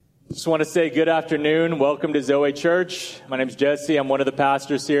Just want to say good afternoon. Welcome to Zoe Church. My name is Jesse. I'm one of the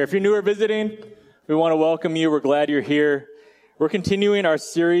pastors here. If you're new or visiting, we want to welcome you. We're glad you're here. We're continuing our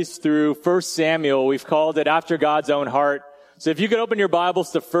series through 1 Samuel. We've called it After God's Own Heart. So if you could open your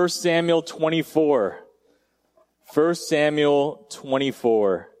Bibles to 1 Samuel 24. 1 Samuel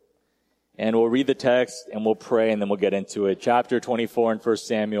 24. And we'll read the text and we'll pray and then we'll get into it. Chapter 24 in 1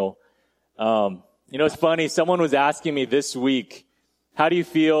 Samuel. It's funny. Someone was asking me this week, how do you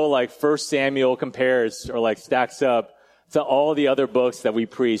feel like 1 Samuel compares or like stacks up to all the other books that we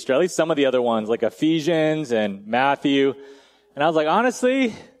preached, or at least some of the other ones like Ephesians and Matthew? And I was like,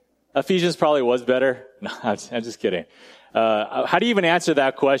 honestly, Ephesians probably was better. No, I'm just kidding. How do you even answer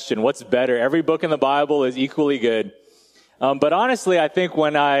that question? What's better? Every book in the Bible is equally good. But honestly, I think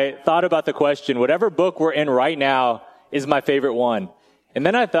when I thought about the question, whatever book we're in right now is my favorite one. And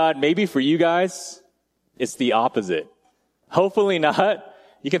then I thought maybe for you guys, it's the opposite. Hopefully not.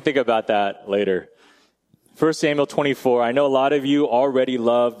 You can think about that later. 1 Samuel 24. I know a lot of you already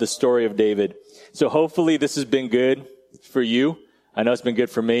love the story of David. So hopefully this has been good for you. I know it's been good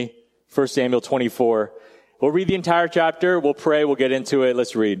for me. 1 Samuel 24. We'll read the entire chapter. We'll pray. We'll get into it.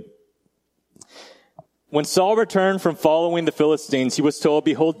 Let's read. When Saul returned from following the Philistines, he was told,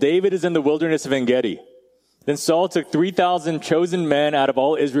 "Behold, David is in the wilderness of En-Gedi." Then Saul took 3,000 chosen men out of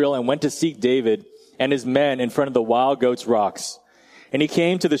all Israel and went to seek David and his men in front of the wild goats' rocks. And he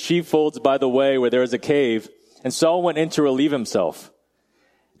came to the sheepfolds by the way where there was a cave, and Saul went in to relieve himself.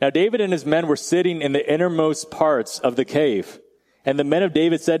 Now David and his men were sitting in the innermost parts of the cave. And the men of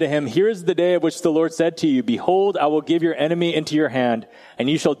David said to him, "Here is the day of which the Lord said to you, Behold, I will give your enemy into your hand, and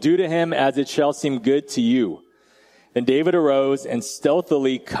you shall do to him as it shall seem good to you." Then David arose and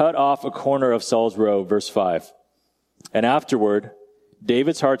stealthily cut off a corner of Saul's robe. Verse 5. And afterward,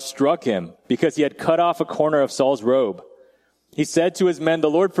 David's heart struck him because he had cut off a corner of Saul's robe. He said to his men, "The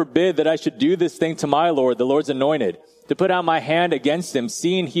Lord forbid that I should do this thing to my Lord, the Lord's anointed, to put out my hand against him,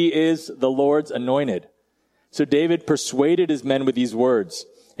 seeing he is the Lord's anointed." So David persuaded his men with these words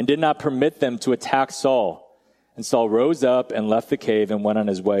and did not permit them to attack Saul. And Saul rose up and left the cave and went on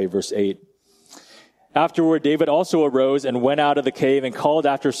his way. Verse 8. Afterward, David also arose and went out of the cave and called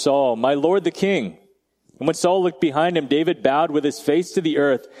after Saul, "My Lord the king." And when Saul looked behind him, David bowed with his face to the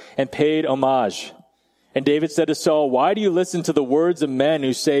earth and paid homage. And David said to Saul, "Why do you listen to the words of men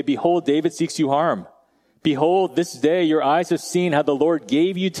who say, Behold, David seeks you harm? Behold, this day your eyes have seen how the Lord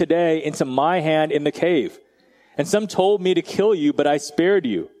gave you today into my hand in the cave. And some told me to kill you, but I spared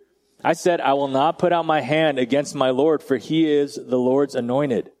you. I said, I will not put out my hand against my Lord, for he is the Lord's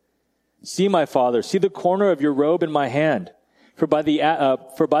anointed. See, my father, see the corner of your robe in my hand. For by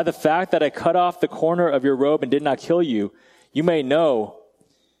the fact that I cut off the corner of your robe and did not kill you, you may know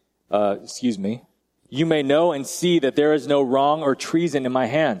and see that there is no wrong or treason in my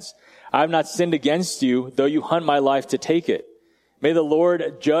hands. I have not sinned against you, though you hunt my life to take it. May the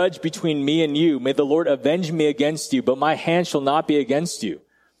Lord judge between me and you. May the Lord avenge me against you, but my hand shall not be against you.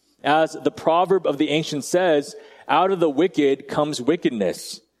 As the proverb of the ancient says, out of the wicked comes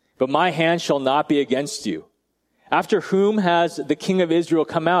wickedness, but my hand shall not be against you. After whom has the king of Israel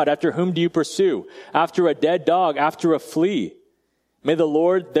come out? After whom do you pursue? After a dead dog, after a flea. May the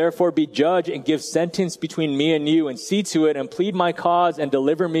Lord therefore be judge and give sentence between me and you, and see to it and plead my cause and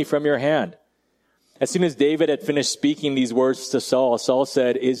deliver me from your hand." As soon as David had finished speaking these words to Saul, Saul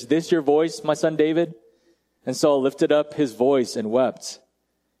said, "Is this your voice, my son David?" And Saul lifted up his voice and wept.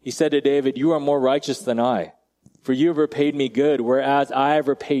 He said to David, "You are more righteous than I, for you have repaid me good, whereas I have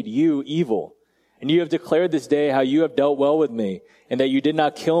repaid you evil. And you have declared this day how you have dealt well with me, and that you did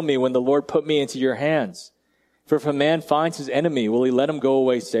not kill me when the Lord put me into your hands. For if a man finds his enemy, will he let him go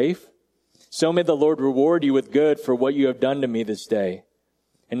away safe? So may the Lord reward you with good for what you have done to me this day.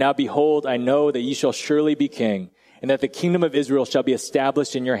 And now behold, I know that ye shall surely be king, and that the kingdom of Israel shall be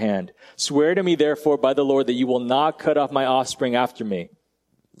established in your hand. Swear to me therefore by the Lord that you will not cut off my offspring after me,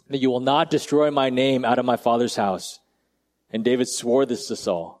 that you will not destroy my name out of my father's house." And David swore this to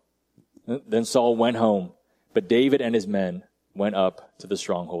Saul. Then Saul went home, but David and his men went up to the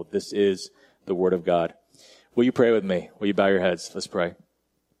stronghold. This is the word of God. Will you pray with me? Will you bow your heads? Let's pray.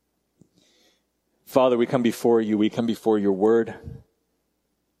 Father, we come before you. We come before your word,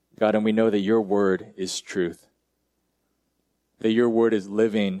 God, and we know that your word is truth, that your word is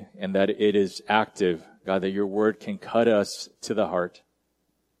living and that it is active. God, that your word can cut us to the heart.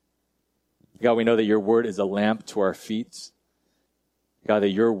 God, we know that your word is a lamp to our feet. God, that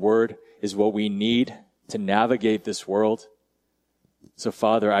your word is what we need to navigate this world. So,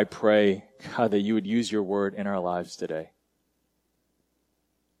 Father, I pray, God, that you would use your word in our lives today.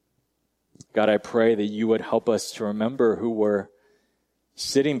 God, I pray that you would help us to remember who we're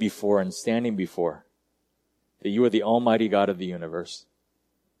sitting before and standing before, that you are the almighty God of the universe.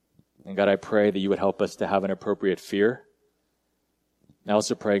 And God, I pray that you would help us to have an appropriate fear. I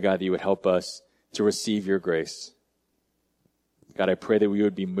also pray, God, that you would help us to receive your grace. God, I pray that we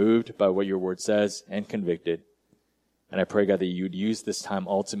would be moved by what your word says and convicted. And I pray, God, that you would use this time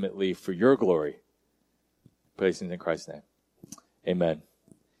ultimately for your glory. Praise in Christ's name. Amen.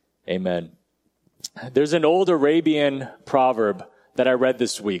 Amen. There's an old Arabian proverb that I read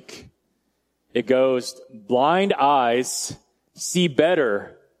this week. It goes, blind eyes see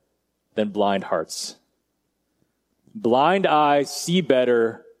better than blind hearts. Blind eyes see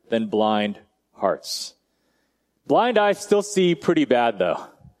better than blind hearts. Blind eyes still see pretty bad, though.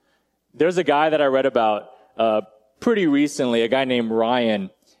 There's a guy that I read about pretty recently, a guy named Ryan,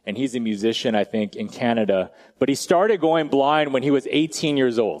 and he's a musician, I think, in Canada. But he started going blind when he was 18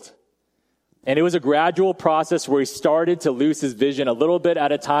 years old. And it was a gradual process where he started to lose his vision a little bit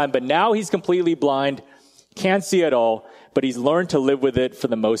at a time, but now he's completely blind, can't see at all, but he's learned to live with it for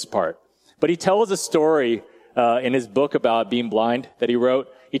the most part. But he tells a story in his book about being blind that he wrote.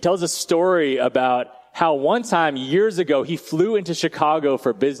 He tells a story about how one time years ago he flew into Chicago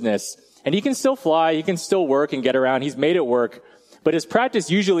for business, and he can still fly, he can still work and get around, he's made it work, but his practice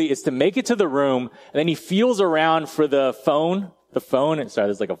usually is to make it to the room, and then he feels around for the phone, sorry,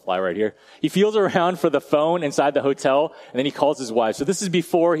 there's like a fly right here. He feels around for the phone inside the hotel, and then he calls his wife. So this is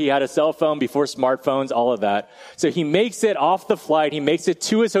before he had a cell phone, before smartphones, all of that. So he makes it off the flight. He makes it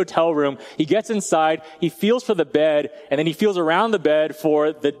to his hotel room. He gets inside. He feels for the bed, and then he feels around the bed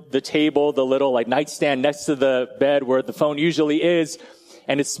for the table, the little like nightstand next to the bed where the phone usually is,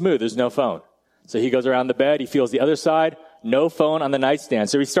 and it's smooth. There's no phone. So he goes around the bed. He feels the other side. No phone on the nightstand.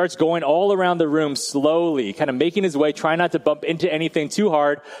 So he starts going all around the room slowly, kind of making his way, trying not to bump into anything too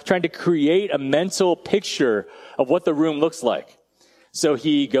hard, trying to create a mental picture of what the room looks like. So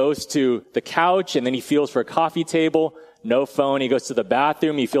he goes to the couch, and then he feels for a coffee table, no phone. He goes to the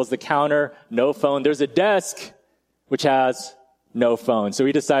bathroom, he feels the counter, no phone. There's a desk, which has no phone. So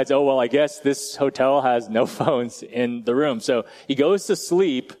he decides, oh, well, I guess this hotel has no phones in the room. So he goes to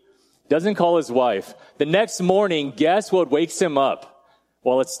sleep, doesn't call his wife. The next morning, guess what wakes him up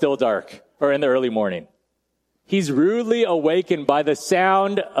while it's still dark or in the early morning? He's rudely awakened by the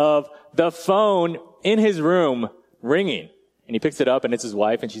sound of the phone in his room ringing. And he picks it up, and it's his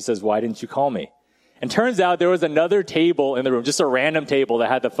wife, and she says, why didn't you call me? And turns out there was another table in the room, just a random table that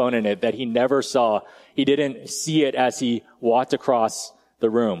had the phone in it that he never saw. He didn't see it as he walked across the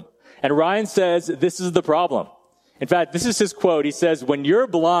room. And Ryan says, this is the problem. In fact, this is his quote. He says, when you're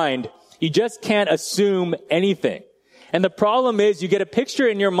blind, you just can't assume anything. And the problem is you get a picture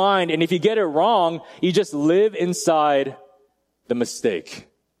in your mind, and if you get it wrong, you just live inside the mistake.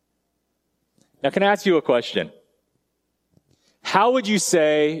 Now, can I ask you a question? How would you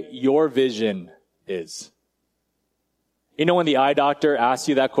say your vision is? You know, when the eye doctor asks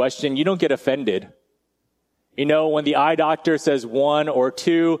you that question, you don't get offended. You know, when the eye doctor says 1 or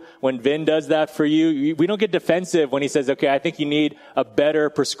 2, when Vin does that for you, we don't get defensive when he says, okay, I think you need a better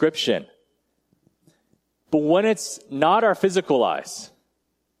prescription. But when it's not our physical eyes,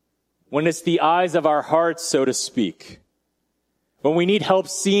 when it's the eyes of our hearts, so to speak, when we need help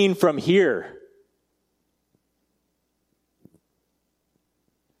seeing from here,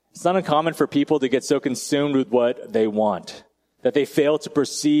 it's not uncommon for people to get so consumed with what they want that they fail to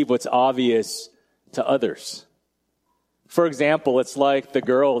perceive what's obvious to others. For example, it's like the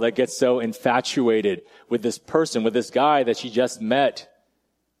girl that gets so infatuated with this person, with this guy that she just met.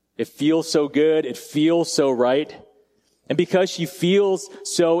 It feels so good. It feels so right. And because she feels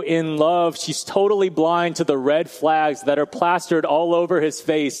so in love, she's totally blind to the red flags that are plastered all over his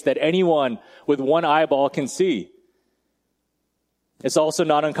face that anyone with one eyeball can see. It's also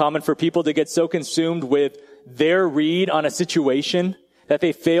not uncommon for people to get so consumed with their read on a situation that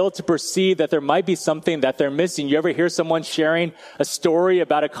they fail to perceive that there might be something that they're missing. You ever hear someone sharing a story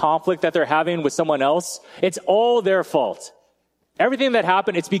about a conflict that they're having with someone else? It's all their fault. Everything that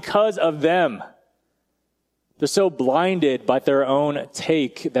happened, it's because of them. They're so blinded by their own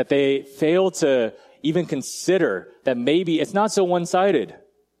take that they fail to even consider that maybe it's not so one-sided.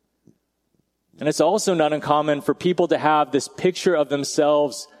 And it's also not uncommon for people to have this picture of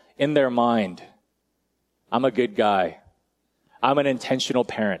themselves in their mind. I'm a good guy. I'm an intentional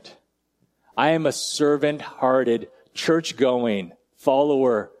parent. I am a servant-hearted, church-going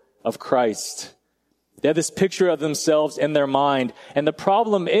follower of Christ. They have this picture of themselves in their mind. And the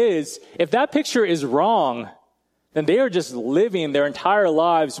problem is, if that picture is wrong, then they are just living their entire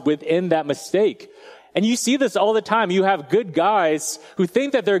lives within that mistake. And you see this all the time. You have good guys who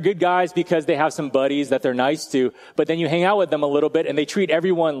think that they're good guys because they have some buddies that they're nice to, but then you hang out with them a little bit and they treat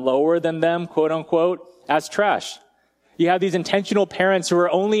everyone lower than them, quote unquote, as trash. You have these intentional parents who are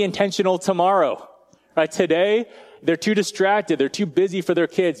only intentional tomorrow, right? Today, they're too distracted. They're too busy for their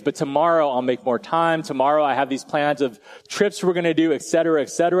kids, but tomorrow I'll make more time. Tomorrow I have these plans of trips we're going to do, et cetera, et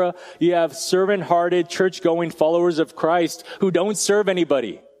cetera. You have servant-hearted, church-going followers of Christ who don't serve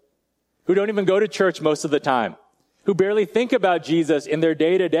anybody, who don't even go to church most of the time, who barely think about Jesus in their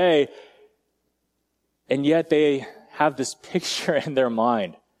day-to-day, and yet they have this picture in their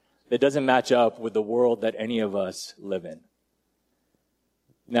mind that doesn't match up with the world that any of us live in.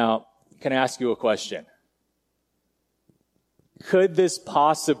 Now, can I ask you a question? Could this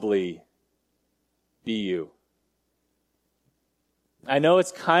possibly be you? I know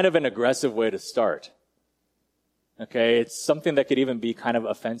it's kind of an aggressive way to start. Okay, it's something that could even be kind of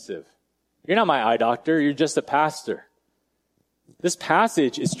offensive. You're not my eye doctor, you're just a pastor. This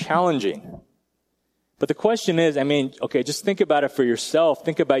passage is challenging. But the question is, just think about it for yourself.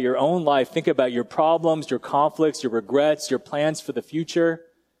 Think about your own life. Think about your problems, your conflicts, your regrets, your plans for the future.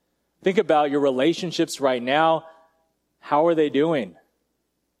 Think about your relationships right now. How are they doing?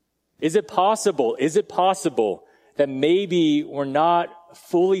 Is it possible that maybe we're not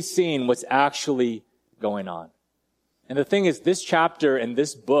fully seeing what's actually going on? And the thing is, this chapter and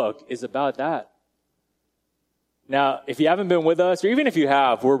this book is about that. Now, if you haven't been with us, or even if you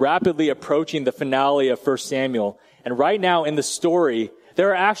have, we're rapidly approaching the finale of 1 Samuel. And right now in the story,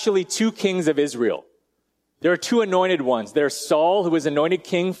 there are actually two kings of Israel. There are two anointed ones. There's Saul, who was anointed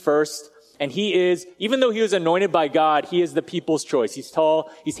king first, and he is, even though he was anointed by God, he is the people's choice. He's tall,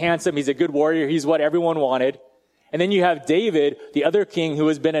 he's handsome, he's a good warrior, he's what everyone wanted. And then you have David, the other king, who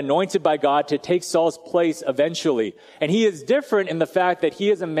has been anointed by God to take Saul's place eventually. And he is different in the fact that he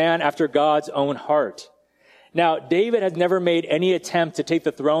is a man after God's own heart. Now, David has never made any attempt to take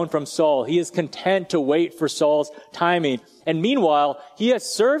the throne from Saul. He is content to wait for Saul's timing. And meanwhile, he has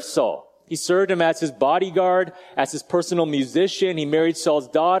served Saul. He served him as his bodyguard, as his personal musician. He married Saul's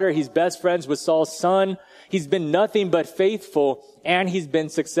daughter. He's best friends with Saul's son. He's been nothing but faithful, and he's been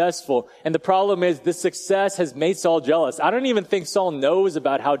successful. And the problem is, this success has made Saul jealous. I don't even think Saul knows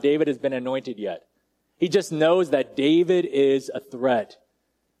about how David has been anointed yet. He just knows that David is a threat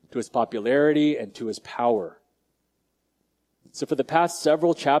to his popularity and to his power. So for the past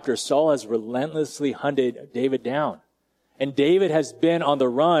several chapters, Saul has relentlessly hunted David down. And David has been on the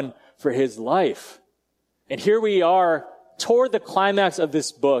run for his life. And here we are toward the climax of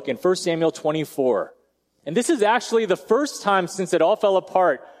this book in 1 Samuel 24. And this is actually the first time since it all fell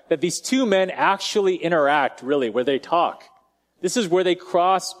apart that these two men actually interact, really, where they talk. This is where they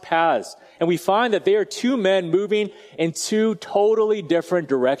cross paths. And we find that they are two men moving in two totally different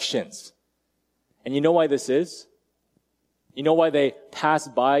directions. And you know why this is? You know why they pass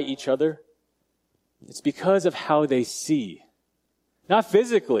by each other? It's because of how they see. Not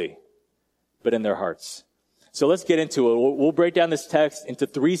physically, but in their hearts. So let's get into it. We'll break down this text into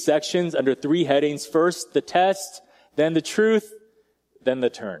three sections under three headings. First, the test, then the truth, then the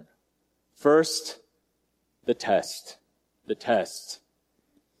turn. First, the test. The test.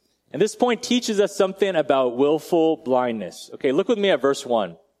 And this point teaches us something about willful blindness. Okay, look with me at verse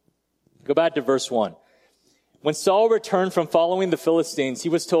 1. Go back to verse 1. When Saul returned from following the Philistines, he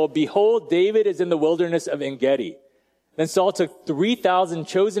was told, "Behold, David is in the wilderness of En-Gedi." Then Saul took 3,000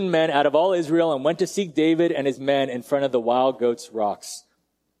 chosen men out of all Israel and went to seek David and his men in front of the wild goats' rocks.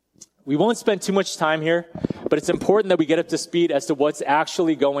 We won't spend too much time here, but it's important that we get up to speed as to what's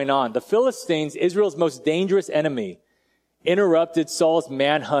actually going on. The Philistines, Israel's most dangerous enemy, interrupted Saul's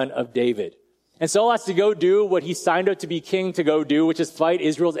manhunt of David. And Saul has to go do what he signed up to be king to go do, which is fight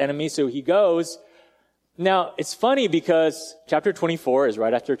Israel's enemies. So he goes. Now, it's funny because chapter 24 is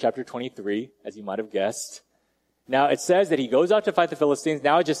right after chapter 23, as you might have guessed. Now, it says that he goes out to fight the Philistines.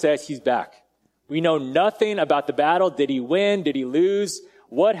 Now it just says he's back. We know nothing about the battle. Did he win? Did he lose?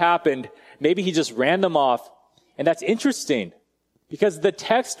 What happened? Maybe he just ran them off. And that's interesting because the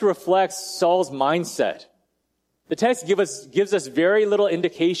text reflects Saul's mindset. The text gives us very little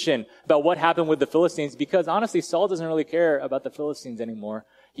indication about what happened with the Philistines because honestly, Saul doesn't really care about the Philistines anymore.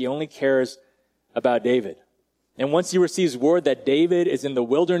 He only cares about David. And once he receives word that David is in the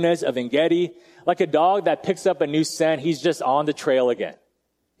wilderness of En-Gedi, like a dog that picks up a new scent, he's just on the trail again.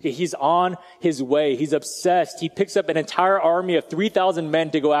 He's on his way. He's obsessed. He picks up an entire army of 3,000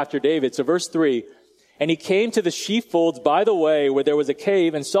 men to go after David. So verse 3, and he came to the sheepfolds by the way where there was a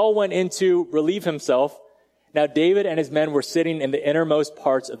cave, and Saul went in to relieve himself. Now David and his men were sitting in the innermost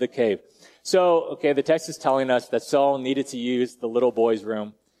parts of the cave. So, the text is telling us that Saul needed to use the little boy's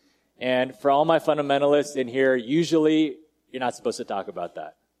room. And for all my fundamentalists in here, usually you're not supposed to talk about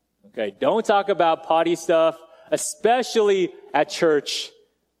that. Okay, don't talk about potty stuff, especially at church.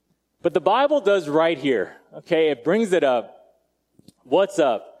 But the Bible does right here. Okay, it brings it up. What's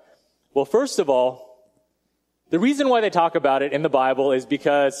up? Well, first of all, the reason why they talk about it in the Bible is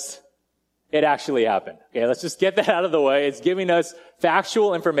because it actually happened. Okay, let's just get that out of the way. It's giving us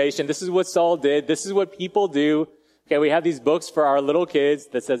factual information. This is what Saul did. This is what people do. Okay, we have these books for our little kids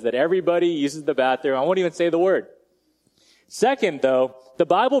that says that everybody uses the bathroom. I won't even say the word. Second, though, the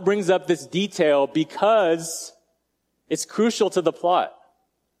Bible brings up this detail because it's crucial to the plot.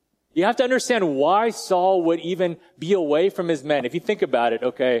 You have to understand why Saul would even be away from his men. If you think about it,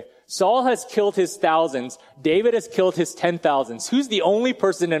 okay, Saul has killed his thousands. David has killed his 10,000s. Who's the only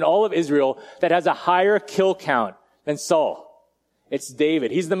person in all of Israel that has a higher kill count than Saul? It's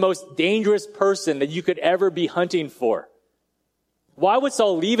David. He's the most dangerous person that you could ever be hunting for. Why would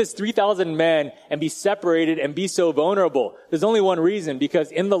Saul leave his 3,000 men and be separated and be so vulnerable? There's only one reason,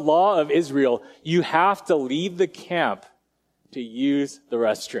 because in the law of Israel, you have to leave the camp to use the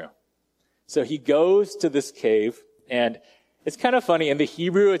restroom. So he goes to this cave, and it's kind of funny. In the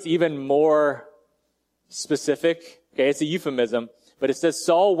Hebrew, it's even more specific. Okay, it's a euphemism, but it says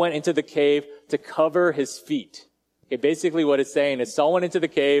Saul went into the cave to cover his feet. Okay, basically what it's saying is Saul went into the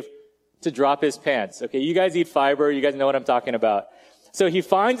cave to drop his pants. Okay, you guys eat fiber. You guys know what I'm talking about. So he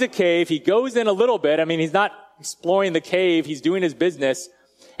finds a cave. He goes in a little bit. I mean, he's not exploring the cave. He's doing his business.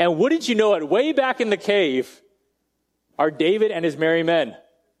 And wouldn't you know it, way back in the cave are David and his merry men.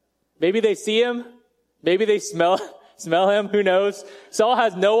 Maybe they see him. Maybe they smell him. Who knows? Saul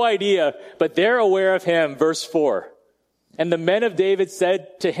has no idea, but they're aware of him. Verse 4. And the men of David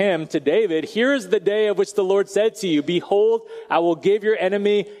said to him, to David, here is the day of which the Lord said to you, behold, I will give your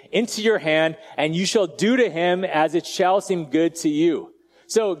enemy into your hand, and you shall do to him as it shall seem good to you.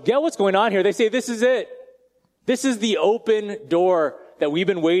 So get what's going on here. They say, this is it. This is the open door that we've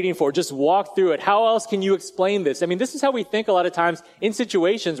been waiting for. Just walk through it. How else can you explain this? I mean, this is how we think a lot of times in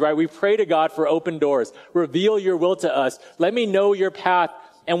situations, right? We pray to God for open doors. Reveal your will to us. Let me know your path.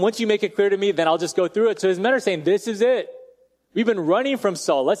 And once you make it clear to me, then I'll just go through it. So his men are saying, this is it. We've been running from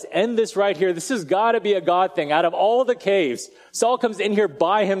Saul. Let's end this right here. This has got to be a God thing. Out of all the caves, Saul comes in here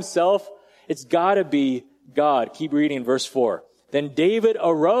by himself. It's got to be God. Keep reading verse 4. Then David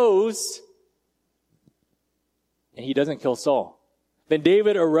arose, and he doesn't kill Saul. Then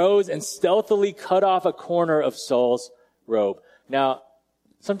David arose and stealthily cut off a corner of Saul's robe. Now,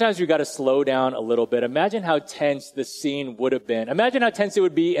 sometimes you got to slow down a little bit. Imagine how tense this scene would have been. Imagine how tense it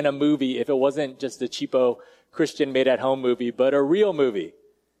would be in a movie if it wasn't just a cheapo Christian made-at-home movie, but a real movie.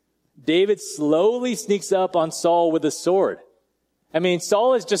 David slowly sneaks up on Saul with a sword. I mean,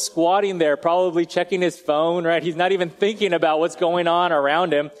 Saul is just squatting there, probably checking his phone, right? He's not even thinking about what's going on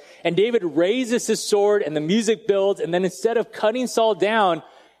around him. And David raises his sword, and the music builds, and then instead of cutting Saul down,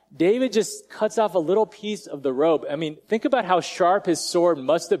 David just cuts off a little piece of the robe. I mean, think about how sharp his sword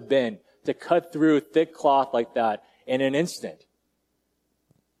must have been to cut through thick cloth like that in an instant.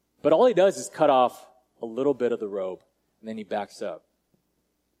 But all he does is cut off a little bit of the robe, and then he backs up.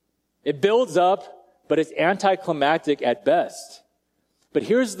 It builds up, but it's anticlimactic at best. But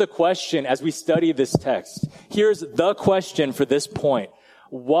here's the question as we study this text. Here's the question for this point.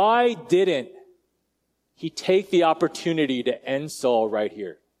 Why didn't he take the opportunity to end Saul right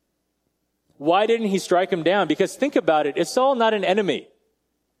here? Why didn't he strike him down? Because think about it. Is Saul not an enemy?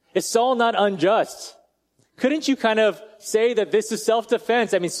 Is Saul not unjust? Couldn't you kind of say that this is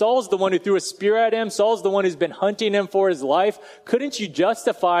self-defense? I mean, Saul's the one who threw a spear at him. Saul's the one who's been hunting him for his life. Couldn't you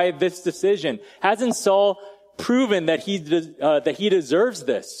justify this decision? Hasn't Saul proven that he deserves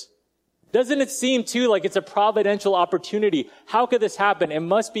this? Doesn't it seem too like it's a providential opportunity? How could this happen? It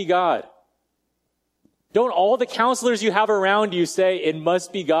must be God. Don't all the counselors you have around you say, it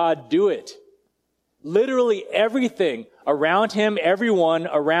must be God, do it? Literally everything around him, everyone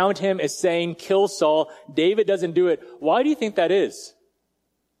around him is saying, kill Saul. David doesn't do it. Why do you think that is?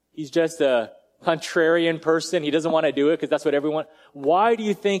 He's just a contrarian person. He doesn't want to do it because that's what everyone... Why do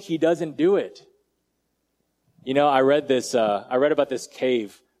you think he doesn't do it? You know, I read about this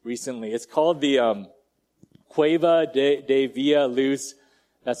cave recently. It's called the Cueva de Villa Luz.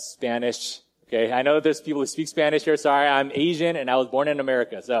 That's Spanish. Okay, I know there's people who speak Spanish here. Sorry, I'm Asian and I was born in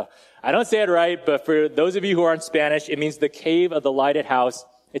America. So I don't say it right, but for those of you who aren't Spanish, it means the Cave of the Lighted House.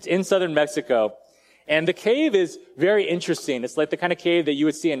 It's in southern Mexico. And the cave is very interesting. It's like the kind of cave that you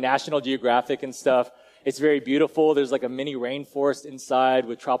would see in National Geographic and stuff. It's very beautiful. There's like a mini rainforest inside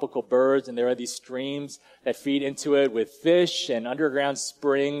with tropical birds, and there are these streams that feed into it with fish and underground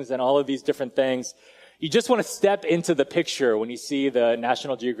springs and all of these different things. You just want to step into the picture when you see the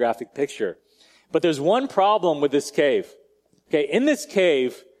National Geographic picture. But there's one problem with this cave. Okay, in this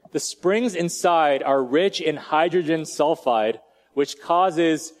cave, the springs inside are rich in hydrogen sulfide, which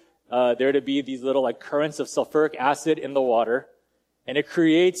causes there to be these little currents of sulfuric acid in the water, and it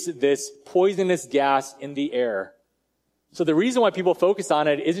creates this poisonous gas in the air. So the reason why people focus on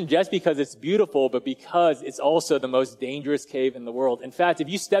it isn't just because it's beautiful, but because it's also the most dangerous cave in the world. In fact, if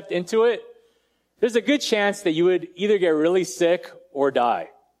you stepped into it, there's a good chance that you would either get really sick or die.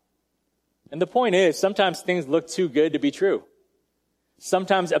 And the point is, sometimes things look too good to be true.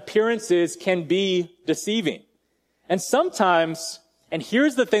 Sometimes appearances can be deceiving. And sometimes, and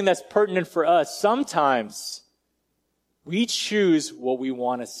here's the thing that's pertinent for us, sometimes we choose what we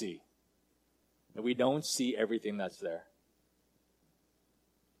want to see. And we don't see everything that's there.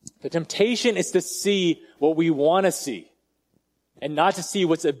 The temptation is to see what we want to see and not to see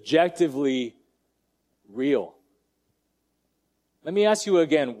what's objectively real. Let me ask you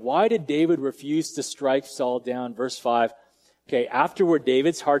again, why did David refuse to strike Saul down? Verse 5. Okay, afterward,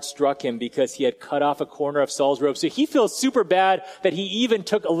 David's heart struck him because he had cut off a corner of Saul's robe. So he feels super bad that he even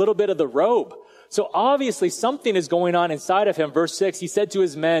took a little bit of the robe. So obviously something is going on inside of him. Verse 6, he said to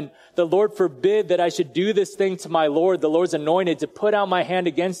his men, "The Lord forbid that I should do this thing to my Lord, the Lord's anointed, to put out my hand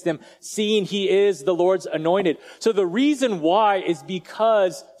against him, seeing he is the Lord's anointed." So the reason why is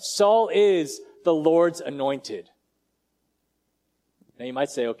because Saul is the Lord's anointed. Now you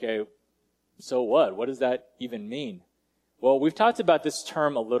might say, okay, so what? What does that even mean? Well, we've talked about this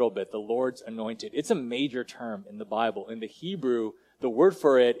term a little bit, the Lord's anointed. It's a major term in the Bible. In the Hebrew, the word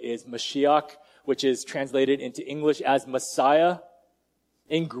for it is Mashiach, which is translated into English as Messiah.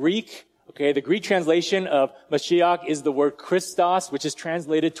 In Greek, okay, the Greek translation of Mashiach is the word Christos, which is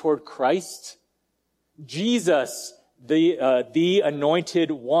translated toward Christ. Jesus, the anointed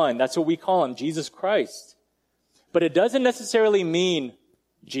one. That's what we call him, Jesus Christ. But it doesn't necessarily mean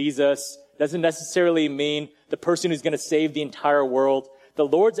Jesus, doesn't necessarily mean the person who's going to save the entire world. The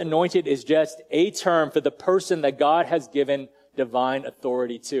Lord's anointed is just a term for the person that God has given divine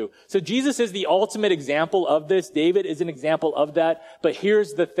authority to. So Jesus is the ultimate example of this. David is an example of that. But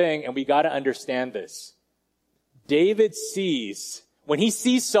here's the thing, and we got to understand this. David sees, when he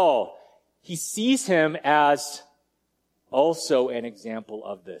sees Saul, he sees him as also an example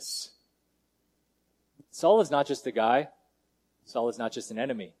of this. Saul is not just a guy. Saul is not just an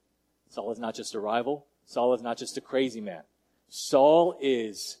enemy. Saul is not just a rival. Saul is not just a crazy man. Saul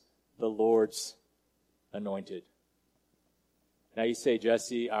is the Lord's anointed. Now you say,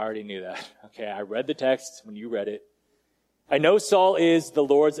 Jesse, I already knew that. Okay, I read the text when you read it. I know Saul is the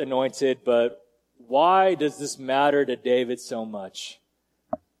Lord's anointed, but why does this matter to David so much?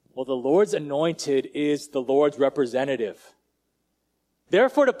 Well, the Lord's anointed is the Lord's representative.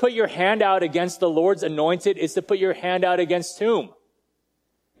 Therefore, to put your hand out against the Lord's anointed is to put your hand out against whom?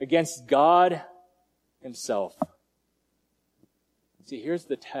 Against God himself. See, here's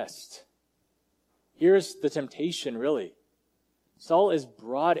the test. Here's the temptation, really. Saul is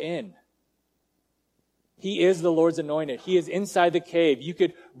brought in. He is the Lord's anointed. He is inside the cave. You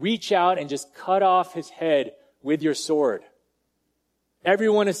could reach out and just cut off his head with your sword.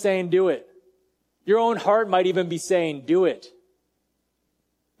 Everyone is saying, do it. Your own heart might even be saying, do it.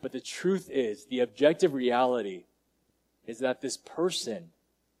 But the truth is, the objective reality is that this person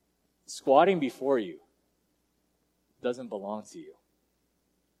squatting before you doesn't belong to you.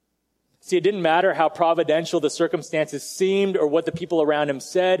 See, it didn't matter how providential the circumstances seemed or what the people around him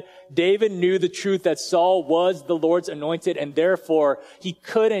said. David knew the truth that Saul was the Lord's anointed, and therefore he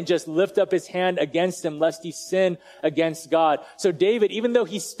couldn't just lift up his hand against him lest he sin against God. So David, even though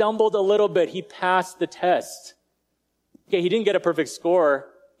he stumbled a little bit, he passed the test. Okay, he didn't get a perfect score.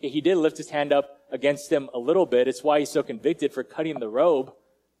 Okay, he did lift his hand up against him a little bit. It's why he's so convicted for cutting the robe.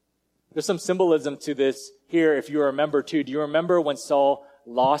 There's some symbolism to this here, if you remember too. Do you remember when Saul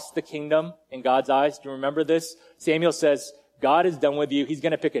lost the kingdom in God's eyes? Do you remember this? Samuel says, God is done with you. He's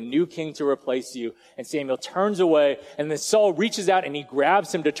going to pick a new king to replace you. And Samuel turns away, and then Saul reaches out and he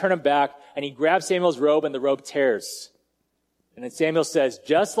grabs him to turn him back, and he grabs Samuel's robe, and the robe tears. And then Samuel says,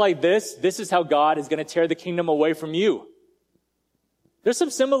 just like this is how God is going to tear the kingdom away from you. There's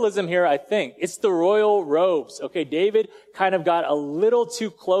some symbolism here, I think. It's the royal robes. Okay, David kind of got a little too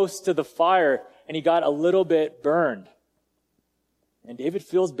close to the fire, and he got a little bit burned. And David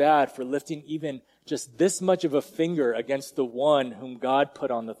feels bad for lifting even just this much of a finger against the one whom God put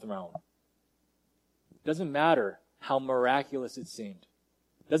on the throne. It doesn't matter how miraculous it seemed.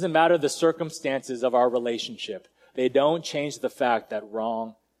 It doesn't matter the circumstances of our relationship. They don't change the fact that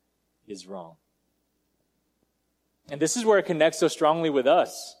wrong is wrong. And this is where it connects so strongly with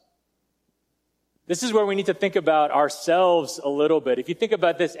us. This is where we need to think about ourselves a little bit. If you think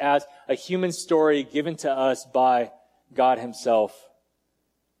about this as a human story given to us by God himself,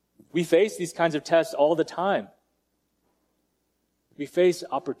 we face these kinds of tests all the time. We face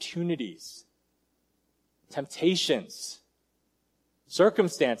opportunities, temptations,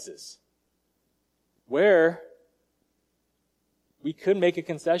 circumstances where we could make a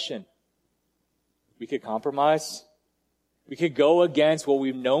concession. We could compromise. We could go against what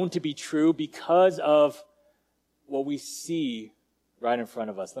we've known to be true because of what we see right in front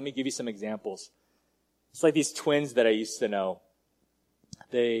of us. Let me give you some examples. It's like these twins that I used to know.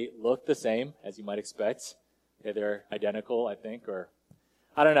 They look the same, as you might expect. They're identical, I think, or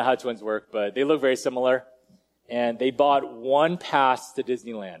I don't know how twins work, but they look very similar. And they bought one pass to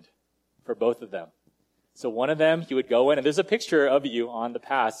Disneyland for both of them. So one of them, he would go in, and there's a picture of you on the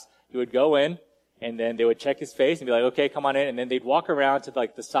pass. He would go in, and then they would check his face and be like, okay, come on in. And then they'd walk around to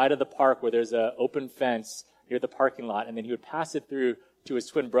like the side of the park where there's an open fence near the parking lot. And then he would pass it through to his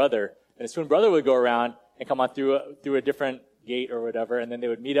twin brother. And his twin brother would go around and come on through a different gate or whatever. And then they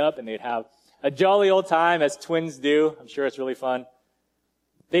would meet up and they'd have a jolly old time as twins do. I'm sure it's really fun.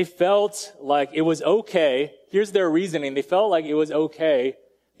 They felt like it was okay. Here's their reasoning. They felt like it was okay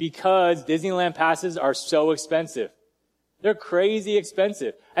because Disneyland passes are so expensive. They're crazy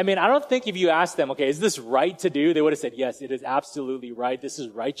expensive. I mean, I don't think if you asked them, okay, is this right to do? They would have said, yes, it is absolutely right. This is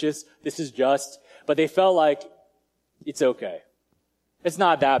righteous. This is just. But they felt like it's okay. It's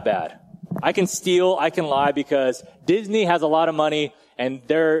not that bad. I can steal, I can lie because Disney has a lot of money and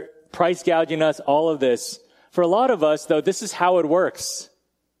they're price gouging us, all of this. For a lot of us, though, this is how it works.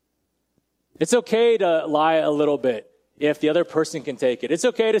 It's okay to lie a little bit if the other person can take it. It's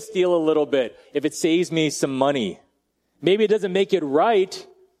okay to steal a little bit if it saves me some money. Maybe it doesn't make it right,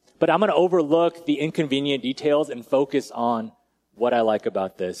 but I'm going to overlook the inconvenient details and focus on what I like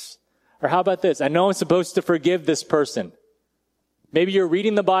about this. Or how about this? I know I'm supposed to forgive this person. Maybe you're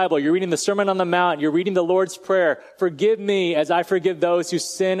reading the Bible, you're reading the Sermon on the Mount, you're reading the Lord's Prayer. Forgive me as I forgive those who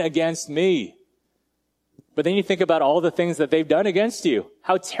sin against me. But then you think about all the things that they've done against you,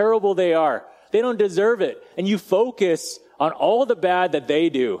 how terrible they are. They don't deserve it. And you focus on all the bad that they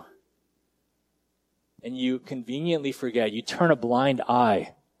do. And you conveniently forget. You turn a blind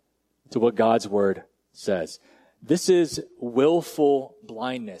eye to what God's word says. This is willful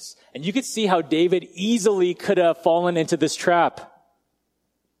blindness. And you could see how David easily could have fallen into this trap.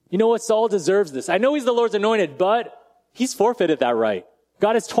 You know what? Saul deserves this. I know he's the Lord's anointed, but he's forfeited that right.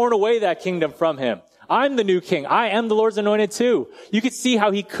 God has torn away that kingdom from him. I'm the new king. I am the Lord's anointed too. You could see how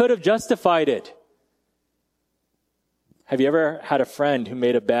he could have justified it. Have you ever had a friend who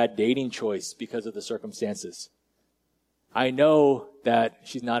made a bad dating choice because of the circumstances? I know that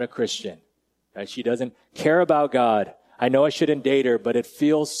she's not a Christian, right? She doesn't care about God. I know I shouldn't date her, but it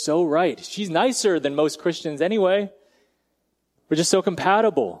feels so right. She's nicer than most Christians anyway. We're just so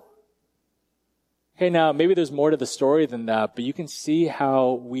compatible. Okay, now maybe there's more to the story than that, but you can see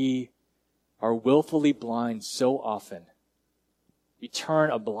how we are willfully blind so often. We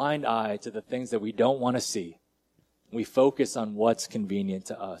turn a blind eye to the things that we don't want to see. We focus on what's convenient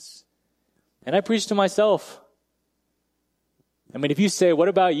to us. And I preach to myself. I mean, if you say, what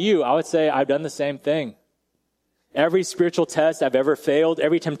about you? I would say, I've done the same thing. Every spiritual test I've ever failed,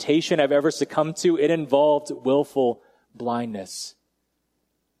 every temptation I've ever succumbed to, it involved willful blindness.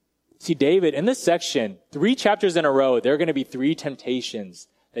 See, David, in this section, 3 chapters in a row, there are going to be 3 temptations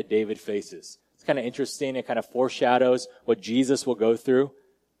that David faces. It's kind of interesting. It kind of foreshadows what Jesus will go through.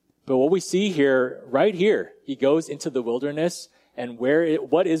 But what we see here, right here, he goes into the wilderness. And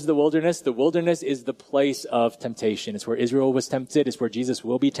what is the wilderness? The wilderness is the place of temptation. It's where Israel was tempted. It's where Jesus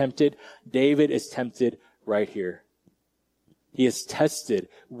will be tempted. David is tempted right here. He is tested.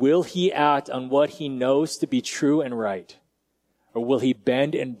 Will he act on what he knows to be true and right? Or will he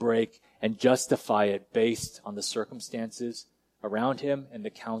bend and break and justify it based on the circumstances around him and the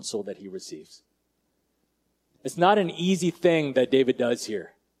counsel that he receives? It's not an easy thing that David does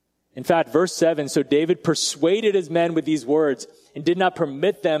here. In fact, verse 7, so David persuaded his men with these words and did not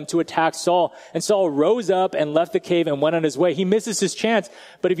permit them to attack Saul. And Saul rose up and left the cave and went on his way. He misses his chance.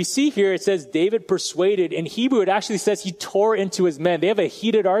 But if you see here, it says David persuaded. In Hebrew, it actually says he tore into his men. They have a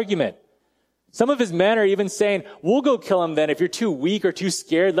heated argument. Some of his men are even saying, we'll go kill him then. If you're too weak or too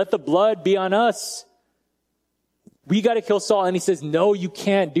scared, let the blood be on us. We got to kill Saul. And he says, no, you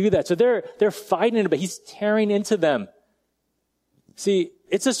can't do that. So they're fighting, but he's tearing into them. See,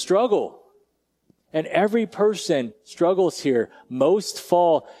 it's a struggle. And every person struggles here. Most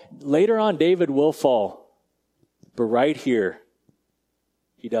fall. Later on, David will fall. But right here,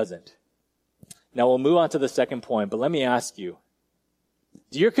 he doesn't. Now we'll move on to the second point, but let me ask you,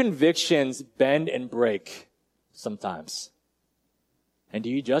 Do your convictions bend and break sometimes? And do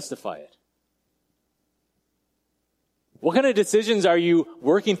you justify it? What kind of decisions are you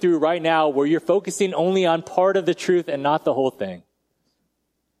working through right now where you're focusing only on part of the truth and not the whole thing?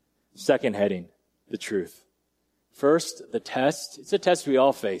 Second heading, the truth. First, the test. It's a test we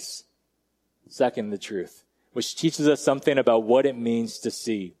all face. Second, the truth, which teaches us something about what it means to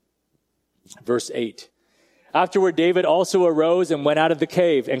see. Verse 8. Afterward, David also arose and went out of the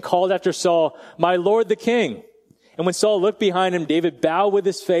cave and called after Saul, "My Lord the king." And when Saul looked behind him, David bowed with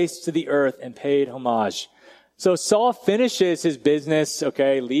his face to the earth and paid homage. So Saul finishes his business,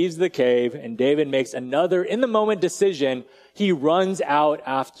 leaves the cave, and David makes another in-the-moment decision. He runs out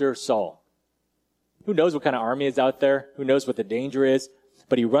after Saul. Who knows what kind of army is out there? Who knows what the danger is?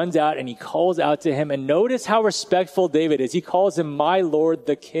 But he runs out and he calls out to him. And notice how respectful David is. He calls him, "My Lord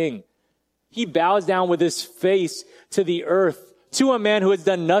the king." He bows down with his face to the earth to a man who has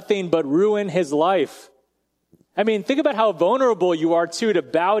done nothing but ruin his life. I mean, think about how vulnerable you are too to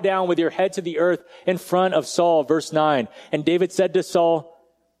bow down with your head to the earth in front of Saul. Verse 9. And David said to Saul,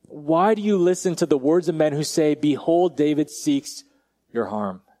 "Why do you listen to the words of men who say, 'Behold, David seeks your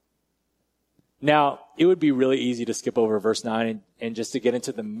harm'?" Now, it would be really easy to skip over verse 9 and just to get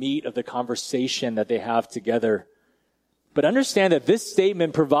into the meat of the conversation that they have together. But understand that this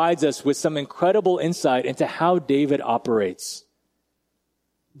statement provides us with some incredible insight into how David operates.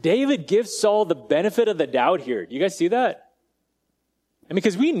 David gives Saul the benefit of the doubt here. Do you guys see that? And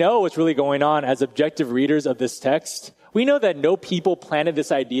because we know what's really going on as objective readers of this text, we know that no people planted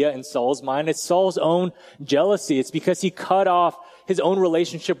this idea in Saul's mind. It's Saul's own jealousy. It's because he cut off his own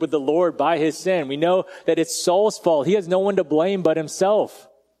relationship with the Lord by his sin. We know that it's Saul's fault. He has no one to blame but himself.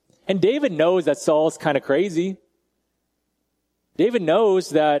 And David knows that Saul's kind of crazy. David knows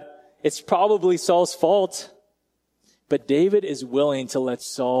that it's probably Saul's fault. But David is willing to let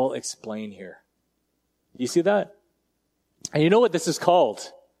Saul explain here. You see that? And you know what this is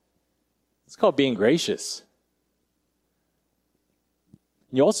called? It's called being gracious.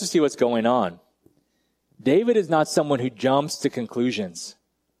 You also see what's going on. David is not someone who jumps to conclusions.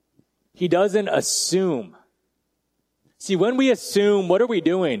 He doesn't assume. See, when we assume, what are we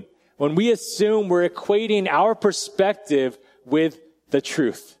doing? When we assume, we're equating our perspective with the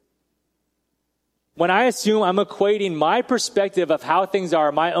truth. When I assume, I'm equating my perspective of how things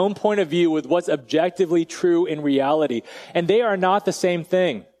are, my own point of view, with what's objectively true in reality. And they are not the same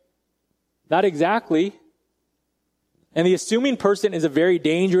thing. Not exactly. And the assuming person is a very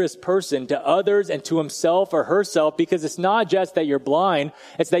dangerous person to others and to himself or herself, because it's not just that you're blind,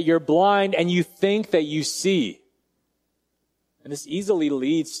 it's that you're blind and you think that you see. And this easily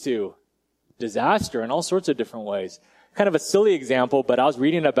leads to disaster in all sorts of different ways. Kind of a silly example, but I was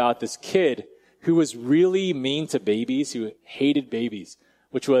reading about this kid who was really mean to babies, who hated babies,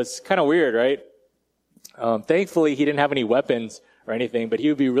 which was kind of weird, right? Thankfully, he didn't have any weapons or anything, but he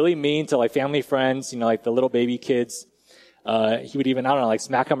would be really mean to family friends, like the little baby kids. He would even,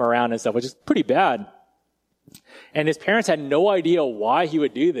 smack them around and stuff, which is pretty bad. And his parents had no idea why he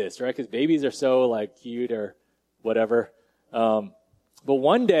would do this, right? Because babies are so cute or whatever. But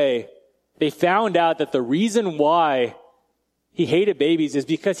one day, they found out that the reason why he hated babies is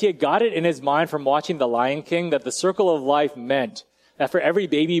because he had got it in his mind from watching The Lion King that the circle of life meant that for every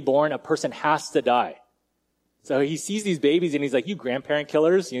baby born, a person has to die. So he sees these babies and he's like, "You grandparent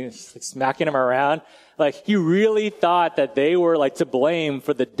killers," he's smacking them around. He really thought that they were to blame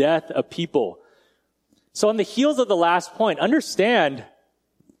for the death of people. So on the heels of the last point, understand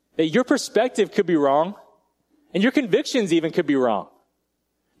that your perspective could be wrong and your convictions even could be wrong.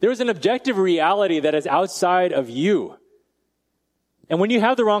 There is an objective reality that is outside of you. And when you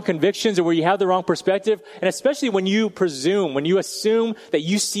have the wrong convictions or when you have the wrong perspective, and especially when you presume, when you assume that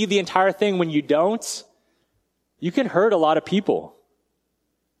you see the entire thing when you don't, you can hurt a lot of people.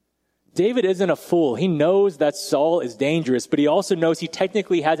 David isn't a fool. He knows that Saul is dangerous, but he also knows he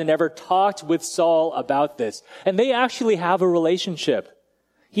technically hasn't ever talked with Saul about this. And they actually have a relationship.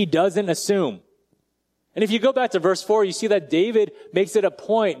 He doesn't assume. And if you go back to verse 4, you see that David makes it a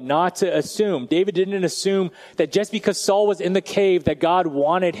point not to assume. David didn't assume that just because Saul was in the cave that God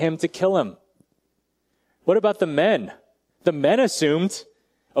wanted him to kill him. What about the men? The men assumed,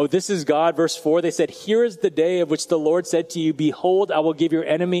 "Oh, this is God." Verse 4, they said, "Here is the day of which the Lord said to you, 'Behold, I will give your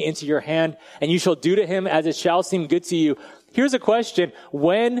enemy into your hand, and you shall do to him as it shall seem good to you.'" Here's a question.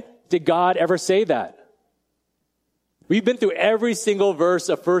 When did God ever say that? We've been through every single verse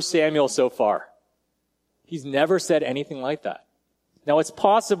of 1 Samuel so far. He's never said anything like that. Now, it's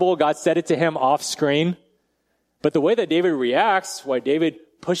possible God said it to him off screen, but the way that David reacts, why David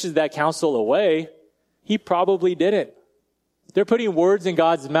pushes that counsel away, he probably didn't. They're putting words in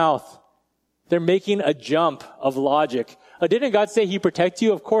God's mouth. They're making a jump of logic. Didn't God say he protect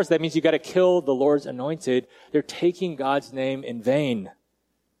you? Of course, that means you got to kill the Lord's anointed. They're taking God's name in vain.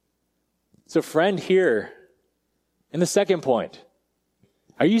 So friend, here, in the second point,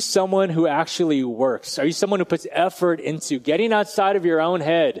 are you someone who actually works? Are you someone who puts effort into getting outside of your own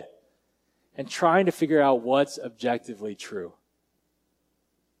head and trying to figure out what's objectively true?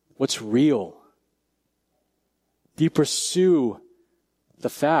 What's real? Do you pursue the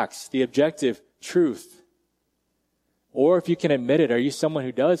facts, the objective truth? Or if you can admit it, are you someone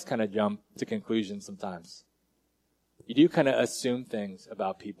who does kind of jump to conclusions sometimes? You do kind of assume things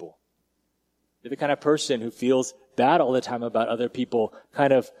about people. You're the kind of person who feels bad all the time about other people,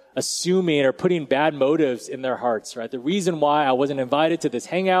 kind of assuming or putting bad motives in their hearts, right? The reason why I wasn't invited to this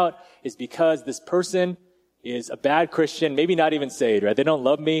hangout is because this person is a bad Christian, maybe not even saved, right? They don't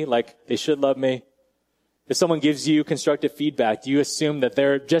love me like they should love me. If someone gives you constructive feedback, do you assume that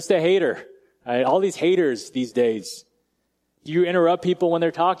they're just a hater? Right? All these haters these days. Do you interrupt people when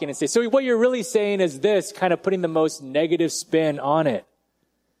they're talking and say, so what you're really saying is this, kind of putting the most negative spin on it?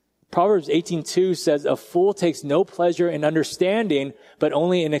 Proverbs 18:2 says, a fool takes no pleasure in understanding, but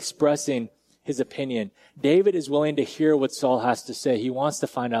only in expressing his opinion. David is willing to hear what Saul has to say. He wants to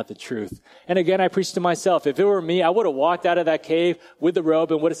find out the truth. And again, I preach to myself. If it were me, I would have walked out of that cave with the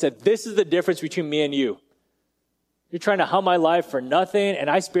robe and would have said, this is the difference between me and you. You're trying to hum my life for nothing, and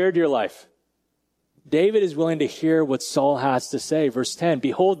I spared your life. David is willing to hear what Saul has to say. Verse 10,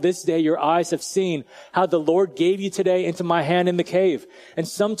 behold, this day your eyes have seen how the Lord gave you today into my hand in the cave. And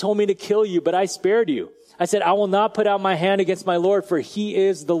some told me to kill you, but I spared you. I said, I will not put out my hand against my Lord, for he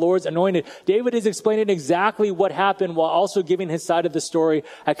is the Lord's anointed. David is explaining exactly what happened while also giving his side of the story.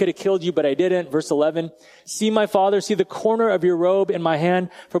 I could have killed you, but I didn't. Verse 11, see my father, see the corner of your robe in my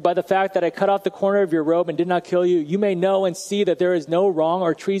hand. For by the fact that I cut off the corner of your robe and did not kill you, you may know and see that there is no wrong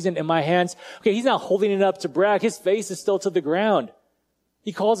or treason in my hands. Okay, he's not holding it up to brag. His face is still to the ground.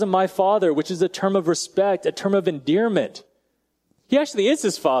 He calls him my father, which is a term of respect, a term of endearment. He actually is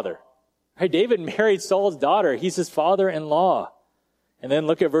his father. Right? David married Saul's daughter. He's his father-in-law. And then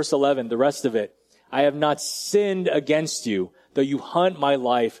look at verse 11, the rest of it. I have not sinned against you, though you hunt my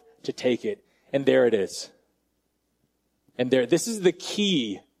life to take it. And there it is. And this is the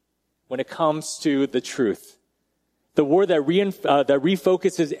key when it comes to the truth. The word that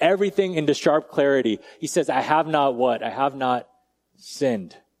refocuses everything into sharp clarity. He says, I have not what? I have not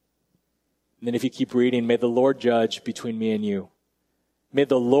sinned. And then if you keep reading, may the Lord judge between me and you. May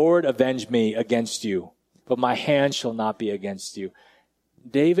the Lord avenge me against you, but my hand shall not be against you.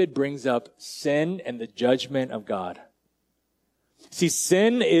 David brings up sin and the judgment of God. See,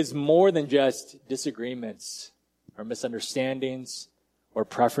 sin is more than just disagreements or misunderstandings or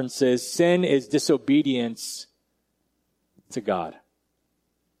preferences. Sin is disobedience to God.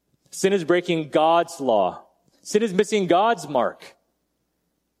 Sin is breaking God's law. Sin is missing God's mark.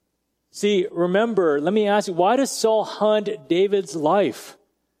 See, remember, let me ask you, why does Saul hunt David's life?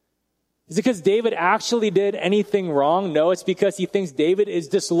 Is it because David actually did anything wrong? No, it's because he thinks David is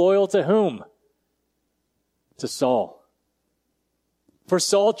disloyal to whom? To Saul. For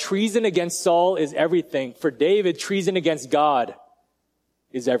Saul, treason against Saul is everything. For David, treason against God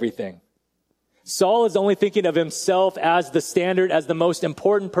is everything. Saul is only thinking of himself as the standard, as the most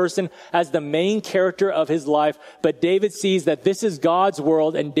important person, as the main character of his life. But David sees that this is God's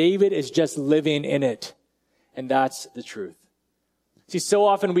world and David is just living in it. And that's the truth. See, so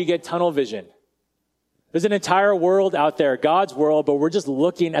often we get tunnel vision. There's an entire world out there, God's world, but we're just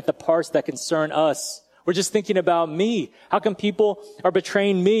looking at the parts that concern us. We're just thinking about me. How come people are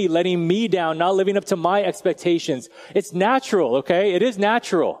betraying me, letting me down, not living up to my expectations? It's natural, okay? It is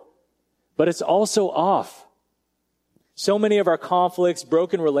natural. But it's also off. So many of our conflicts,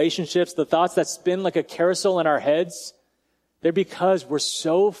 broken relationships, the thoughts that spin like a carousel in our heads, they're because we're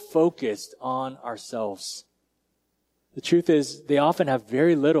so focused on ourselves. The truth is, they often have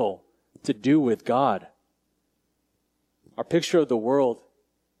very little to do with God. Our picture of the world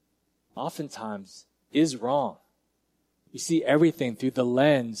oftentimes is wrong. We see everything through the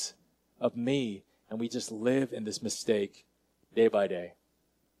lens of me, and we just live in this mistake day by day.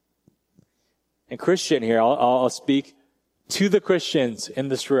 And Christian here, I'll speak to the Christians in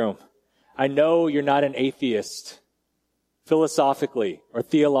this room. I know you're not an atheist philosophically or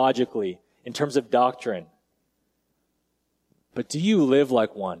theologically in terms of doctrine. But do you live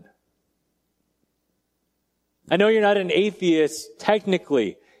like one? I know you're not an atheist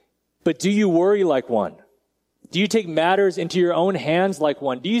technically, but do you worry like one? Do you take matters into your own hands like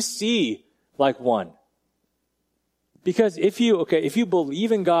one? Do you see like one? Because if you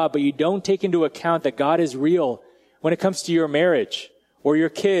believe in God, but you don't take into account that God is real, when it comes to your marriage or your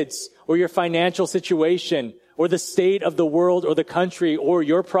kids or your financial situation or the state of the world or the country or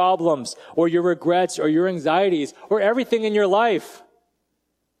your problems or your regrets or your anxieties or everything in your life,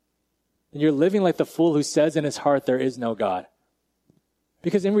 and you're living like the fool who says in his heart there is no God.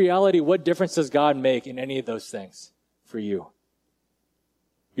 Because in reality, what difference does God make in any of those things for you?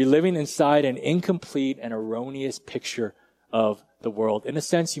 You're living inside an incomplete and erroneous picture of the world. In a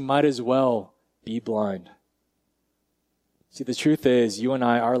sense, you might as well be blind. See, the truth is, you and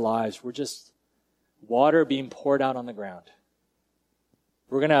I, our lives, we're just water being poured out on the ground.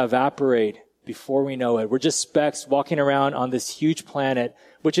 We're going to evaporate before we know it. We're just specks walking around on this huge planet,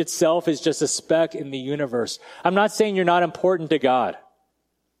 which itself is just a speck in the universe. I'm not saying you're not important to God.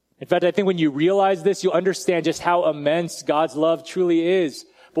 In fact, I think when you realize this, you'll understand just how immense God's love truly is.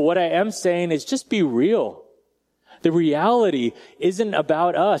 But what I am saying is just be real. The reality isn't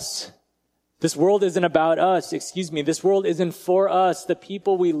about us. This world isn't about us. This world isn't for us. The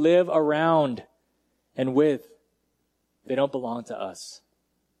people we live around and with, they don't belong to us.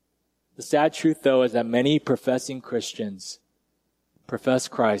 The sad truth, though, is that many professing Christians profess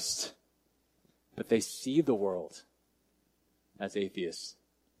Christ, but they see the world as atheists.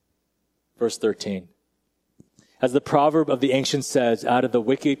 Verse 13. As the proverb of the ancient says, out of the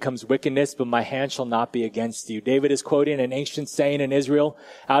wicked comes wickedness, but my hand shall not be against you. David is quoting an ancient saying in Israel,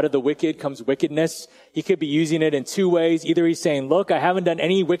 out of the wicked comes wickedness. He could be using it in two ways. Either he's saying, look, I haven't done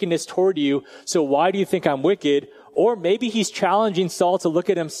any wickedness toward you, so why do you think I'm wicked? Or maybe he's challenging Saul to look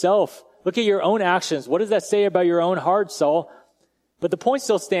at himself. Look at your own actions. What does that say about your own heart, Saul? But the point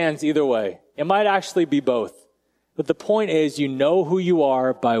still stands either way. It might actually be both. But the point is, you know who you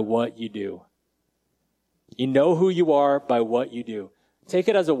are by what you do. You know who you are by what you do. Take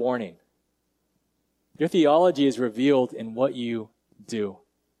it as a warning. Your theology is revealed in what you do.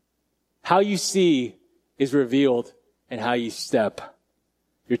 How you see is revealed in how you step.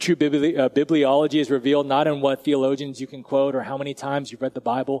 Your true bibliology is revealed not in what theologians you can quote or how many times you've read the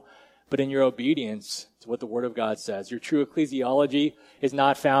Bible, but in your obedience to what the Word of God says. Your true ecclesiology is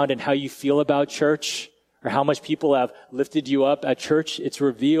not found in how you feel about church or how much people have lifted you up at church. It's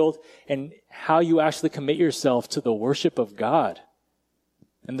revealed in how you actually commit yourself to the worship of God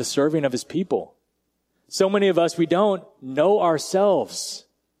and the serving of His people. So many of us, we don't know ourselves.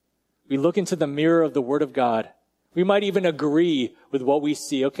 We look into the mirror of the Word of God. We might even agree with what we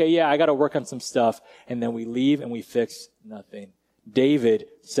see. Okay, yeah, I got to work on some stuff. And then we leave and we fix nothing. David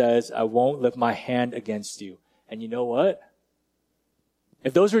says, I won't lift my hand against you. And you know what?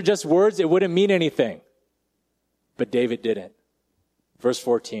 If those were just words, it wouldn't mean anything. But David didn't. Verse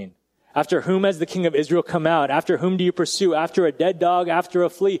 14. After whom has the king of Israel come out? After whom do you pursue? After a dead dog? After a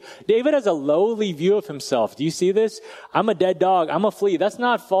flea? David has a lowly view of himself. Do you see this? I'm a dead dog. I'm a flea. That's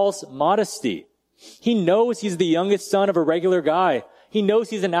not false modesty. He knows he's the youngest son of a regular guy. He knows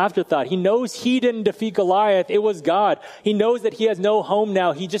he's an afterthought. He knows he didn't defeat Goliath. It was God. He knows that he has no home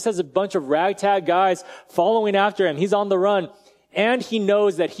now. He just has a bunch of ragtag guys following after him. He's on the run. And he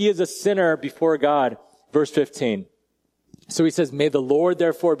knows that he is a sinner before God. Verse 15. So he says, may the Lord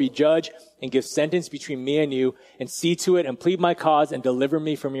therefore be judge and give sentence between me and you, and see to it and plead my cause and deliver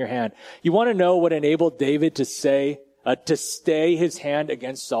me from your hand. You want to know what enabled David to stay his hand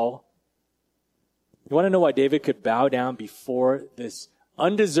against Saul? You want to know why David could bow down before this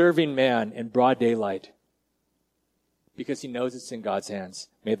undeserving man in broad daylight? Because he knows it's in God's hands.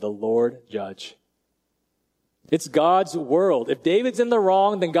 May the Lord judge. It's God's world. If David's in the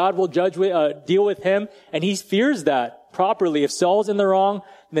wrong, then God will deal with him, and he fears that properly. If Saul's in the wrong,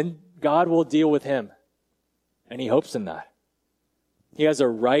 then God will deal with him, and he hopes in that. He has a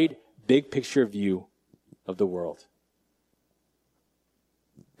right, big picture view of the world.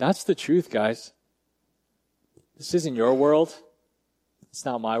 That's the truth, guys. This isn't your world. It's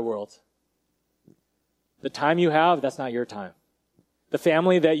not my world. The time you have, that's not your time. The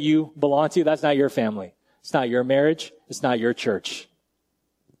family that you belong to, that's not your family. It's not your marriage. It's not your church.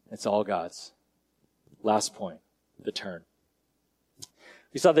 It's all God's. Last point, the turn.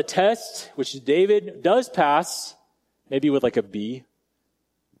 We saw the test, which David does pass, maybe with like a B.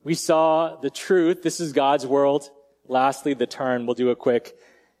 We saw the truth. This is God's world. Lastly, the turn. We'll do a quick.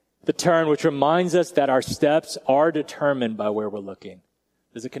 The turn, which reminds us that our steps are determined by where we're looking.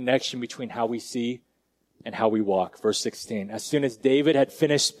 There's a connection between how we see and how we walk. Verse 16. As soon as David had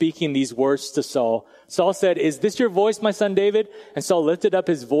finished speaking these words to Saul, Saul said, is this your voice, my son David? And Saul lifted up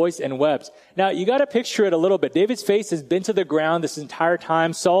his voice and wept. Now, you got to picture it a little bit. David's face has been to the ground this entire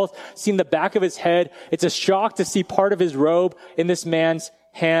time. Saul's seen the back of his head. It's a shock to see part of his robe in this man's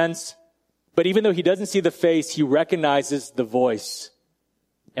hands. But even though he doesn't see the face, he recognizes the voice.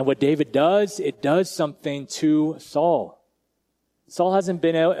 And what David does, it does something to Saul. Saul hasn't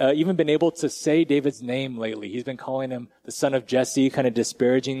been even been able to say David's name lately. He's been calling him the son of Jesse, kind of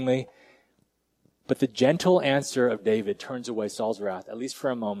disparagingly. But the gentle answer of David turns away Saul's wrath, at least for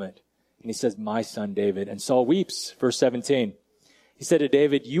a moment. And he says, my son David. And Saul weeps. Verse 17. He said to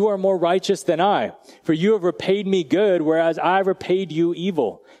David, you are more righteous than I, for you have repaid me good, whereas I repaid you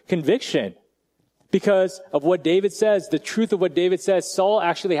evil. Conviction. Because of what David says, the truth of what David says, Saul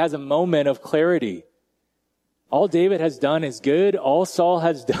actually has a moment of clarity. All David has done is good. All Saul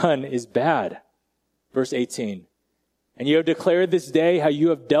has done is bad. Verse 18. And you have declared this day how you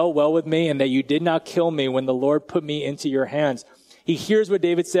have dealt well with me and that you did not kill me when the Lord put me into your hands. He hears what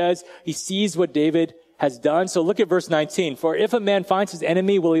David says. He sees what David has done. So look at verse 19. For if a man finds his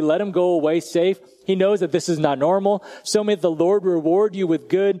enemy, will he let him go away safe? He knows that this is not normal. So may the Lord reward you with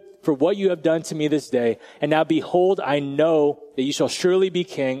good for what you have done to me this day. And now behold, I know that you shall surely be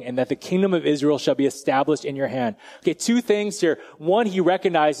king and that the kingdom of Israel shall be established in your hand. Okay, two things here. One, he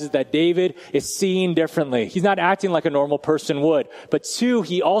recognizes that David is seeing differently. He's not acting like a normal person would. But two,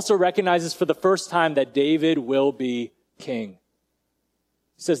 he also recognizes for the first time that David will be king.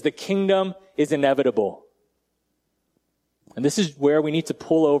 He says the kingdom is inevitable. And this is where we need to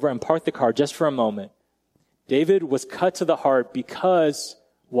pull over and park the car just for a moment. David was cut to the heart because,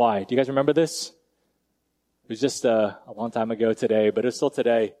 why? Do you guys remember this? It was just a long time ago today, but it's still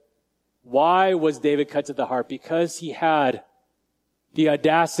today. Why was David cut to the heart? Because he had the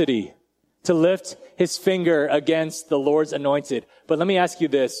audacity to lift his finger against the Lord's anointed. But let me ask you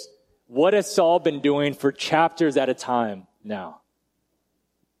this. What has Saul been doing for chapters at a time now?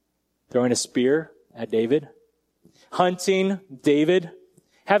 Throwing a spear at David, hunting David,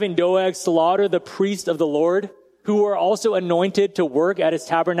 having Doeg slaughter the priest of the Lord, who were also anointed to work at his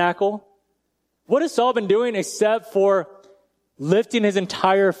tabernacle. What has Saul been doing except for lifting his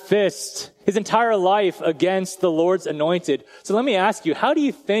entire fist, his entire life against the Lord's anointed? So let me ask you, how do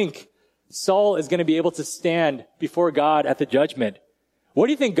you think Saul is going to be able to stand before God at the judgment? What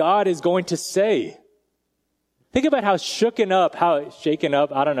do you think God is going to say? Think about how shook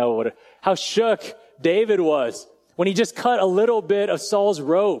David was when he just cut a little bit of Saul's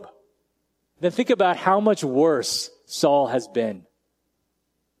robe. Then think about how much worse Saul has been.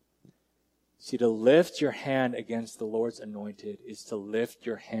 See, to lift your hand against the Lord's anointed is to lift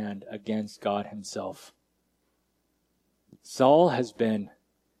your hand against God himself. Saul has been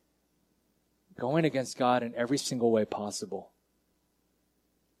going against God in every single way possible.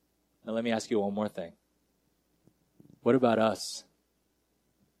 Now let me ask you one more thing. What about us?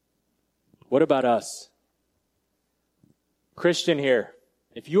 What about us? Christian here.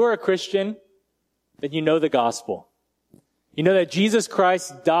 If you are a Christian, then you know the gospel. You know that Jesus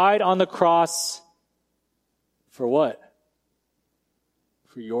Christ died on the cross for what?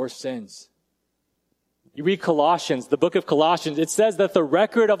 For your sins. You read Colossians, the book of Colossians, it says that the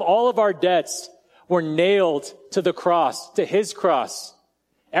record of all of our debts were nailed to the cross, to his cross.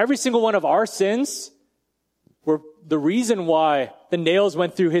 Every single one of our sins were the reason why the nails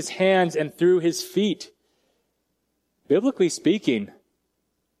went through his hands and through his feet. Biblically speaking,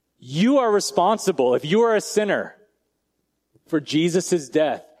 you are responsible, if you are a sinner, for Jesus'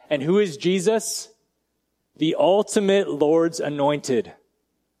 death. And who is Jesus? The ultimate Lord's anointed.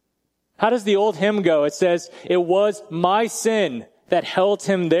 How does the old hymn go? It says, it was my sin that held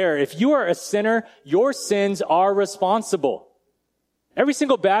him there. If you are a sinner, your sins are responsible. Every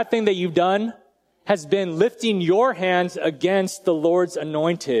single bad thing that you've done has been lifting your hands against the Lord's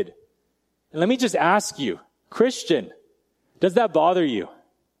anointed. And let me just ask you, Christian, does that bother you?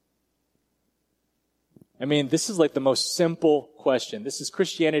 I mean, this is like the most simple question. This is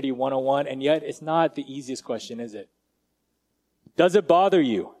Christianity 101, and yet it's not the easiest question, is it? Does it bother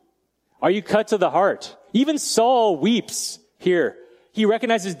you? Are you cut to the heart? Even Saul weeps here. He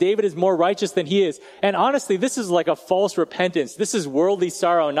recognizes David is more righteous than he is. And honestly, this is like a false repentance. This is worldly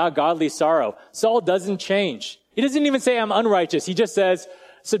sorrow, not godly sorrow. Saul doesn't change. He doesn't even say, I'm unrighteous. He just says,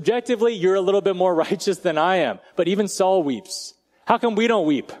 subjectively, you're a little bit more righteous than I am. But even Saul weeps. How come we don't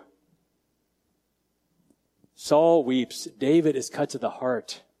weep? Saul weeps. David is cut to the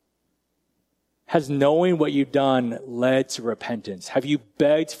heart. Has knowing what you've done led to repentance? Have you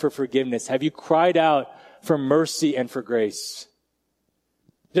begged for forgiveness? Have you cried out for mercy and for grace?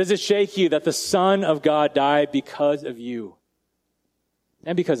 Does it shake you that the Son of God died because of you?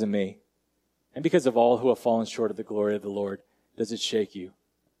 And because of me? And because of all who have fallen short of the glory of the Lord? Does it shake you?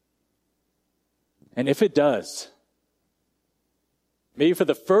 And if it does, maybe for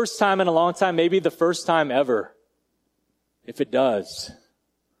the first time in a long time, maybe the first time ever, if it does,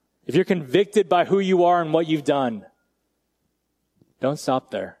 if you're convicted by who you are and what you've done, Don't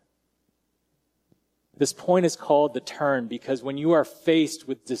stop there. This point is called the turn because when you are faced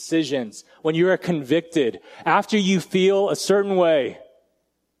with decisions, when you are convicted, after you feel a certain way,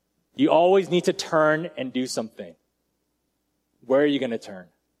 you always need to turn and do something. Where are you going to turn?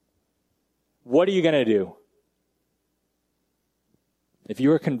 What are you going to do? If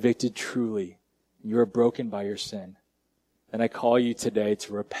you are convicted truly, you are broken by your sin, then I call you today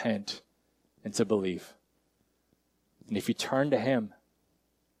to repent and to believe. And if you turn to him,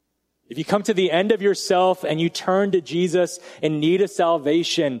 if you come to the end of yourself and you turn to Jesus in need of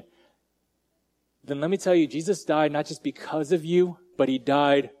salvation, then let me tell you, Jesus died not just because of you, but he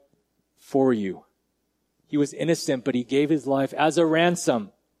died for you. He was innocent, but he gave his life as a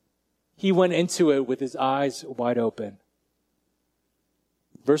ransom. He went into it with his eyes wide open.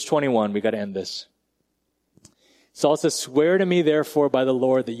 Verse 21, we got to end this. Saul says, "Swear to me, therefore, by the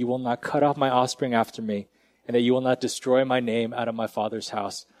Lord, that you will not cut off my offspring after me, and that you will not destroy my name out of my father's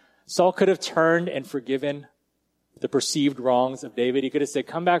house." Saul could have turned and forgiven the perceived wrongs of David. He could have said,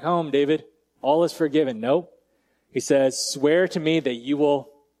 "Come back home, David. All is forgiven." Nope. He says, "Swear to me that you will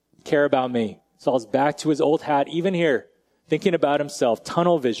care about me." Saul's back to his old hat, even here, thinking about himself,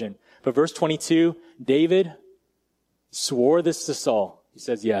 tunnel vision. But verse 22, David swore this to Saul. He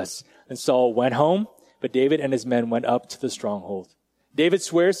says, yes. And Saul went home, but David and his men went up to the stronghold. David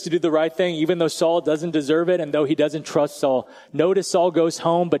swears to do the right thing, even though Saul doesn't deserve it and though he doesn't trust Saul. Notice Saul goes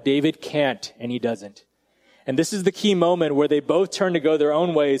home, but David can't, and he doesn't. And this is the key moment where they both turn to go their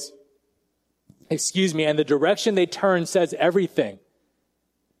own ways. And the direction they turn says everything.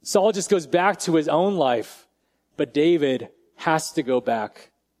 Saul just goes back to his own life, but David has to go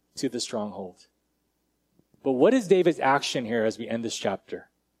back to the stronghold. But what is David's action here as we end this chapter?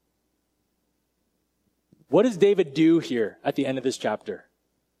 What does David do here at the end of this chapter?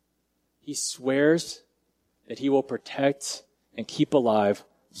 He swears that he will protect and keep alive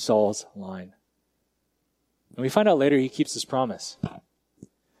Saul's line. And we find out later he keeps his promise.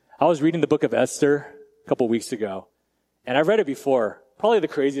 I was reading the book of Esther a couple weeks ago, and I've read it before. Probably the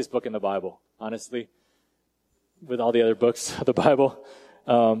craziest book in the Bible, honestly, with all the other books of the Bible.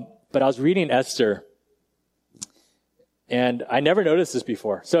 But I was reading Esther, and I never noticed this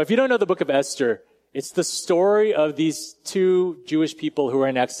before. So if you don't know the book of Esther, it's the story of these two Jewish people who are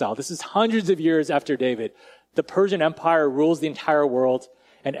in exile. This is hundreds of years after David. The Persian Empire rules the entire world,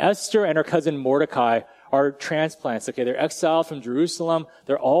 and Esther and her cousin Mordecai are transplants. Okay, they're exiled from Jerusalem.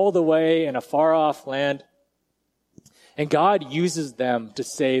 They're all the way in a far-off land. And God uses them to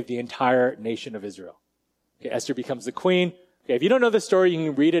save the entire nation of Israel. Okay, Esther becomes the queen. Okay, if you don't know the story, you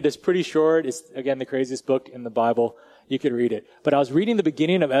can read it. It's pretty short. It's, again, the craziest book in the Bible. You could read it. But I was reading the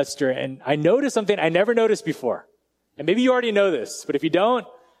beginning of Esther, and I noticed something I never noticed before. And maybe you already know this, but if you don't,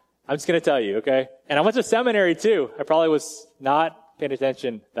 I'm just going to tell you, okay? And I went to seminary, too. I probably was not paying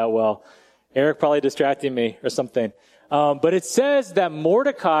attention that well. Eric probably distracting me or something. But it says that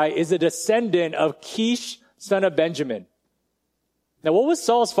Mordecai is a descendant of Kish, son of Benjamin. Now, what was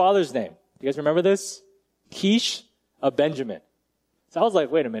Saul's father's name? You guys remember this? Kish of Benjamin. So I was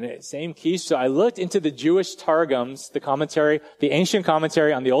like, wait a minute, same Kish? So I looked into the Jewish Targums, the commentary, the ancient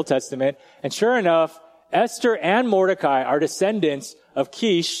commentary on the Old Testament, and sure enough, Esther and Mordecai are descendants of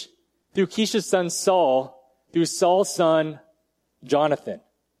Kish through Kish's son Saul, through Saul's son Jonathan.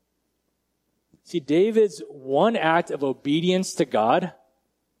 See, David's one act of obedience to God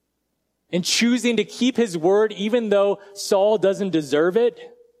and choosing to keep his word even though Saul doesn't deserve it,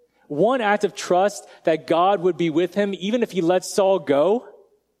 one act of trust that God would be with him even if he let Saul go,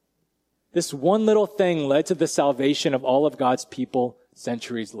 this one little thing led to the salvation of all of God's people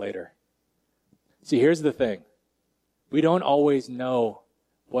centuries later. See, here's the thing. We don't always know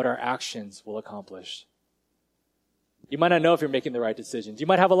what our actions will accomplish. You might not know if you're making the right decisions. You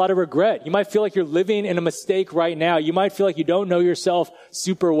might have a lot of regret. You might feel like you're living in a mistake right now. You might feel like you don't know yourself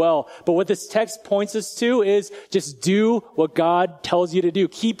super well. But what this text points us to is just do what God tells you to do.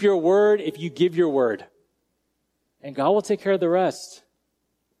 Keep your word if you give your word. And God will take care of the rest.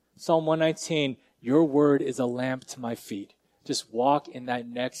 Psalm 119, your word is a lamp to my feet. Just walk in that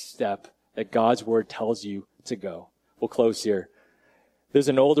next step that God's word tells you to go. We'll close here. There's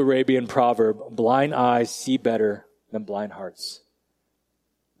an old Arabian proverb, blind eyes see better than blind hearts.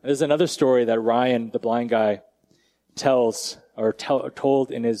 There's another story that Ryan, the blind guy, tells, or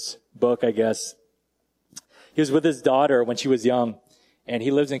told in his book, I guess. He was with his daughter when she was young, and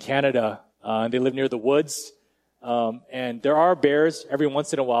he lives in Canada. They live near the woods, and there are bears every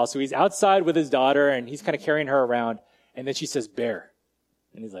once in a while. So he's outside with his daughter, and he's kind of carrying her around, and then she says, bear.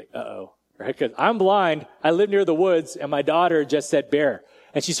 And he's like, uh-oh. Right? Because I'm blind, I live near the woods, and my daughter just said bear.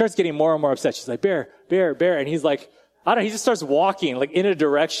 And she starts getting more and more upset. She's like, bear, bear, bear. And he's like, he just starts walking like in a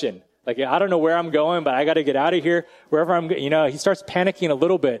direction. Like, I don't know where I'm going, but I got to get out of here. Wherever I'm, he starts panicking a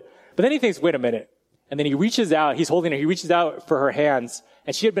little bit. But then he thinks, wait a minute. And then he reaches out, he reaches out for her hands,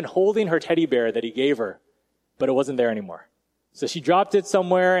 and she had been holding her teddy bear that he gave her, but it wasn't there anymore. So she dropped it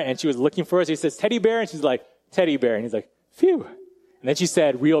somewhere, and she was looking for it. So he says, teddy bear? And she's like, teddy bear. And he's like, phew. And then she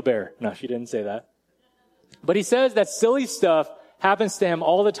said, real bear. No, she didn't say that. But he says that silly stuff happens to him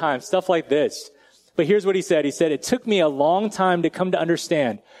all the time, stuff like this. But here's what he said. He said, it took me a long time to come to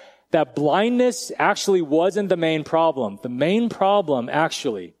understand that blindness actually wasn't the main problem. The main problem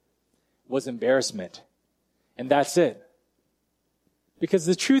actually was embarrassment. And that's it. Because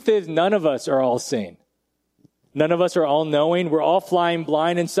the truth is, none of us are all seeing. None of us are all knowing. We're all flying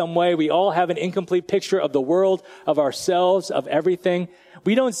blind in some way. We all have an incomplete picture of the world, of ourselves, of everything.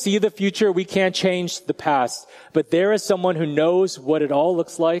 We don't see the future. We can't change the past. But there is someone who knows what it all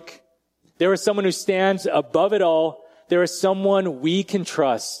looks like. There is someone who stands above it all. There is someone we can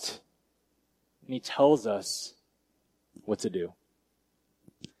trust. And he tells us what to do.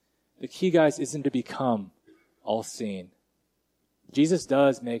 The key, guys, isn't to become all-seeing. Jesus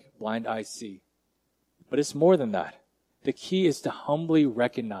does make blind eyes see. But it's more than that. The key is to humbly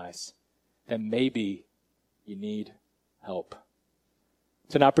recognize that maybe you need help.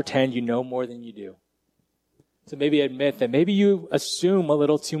 To not pretend you know more than you do. To maybe admit that maybe you assume a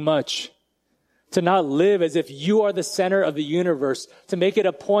little too much. To not live as if you are the center of the universe. To make it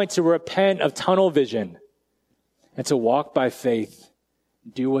a point to repent of tunnel vision. And to walk by faith,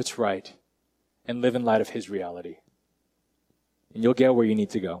 do what's right, and live in light of his reality. And you'll get where you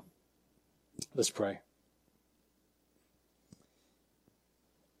need to go. Let's pray.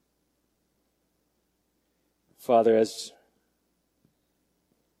 Father, as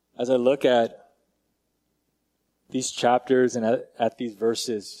I look at these chapters and at these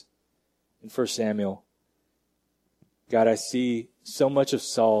verses in 1 Samuel, God, I see so much of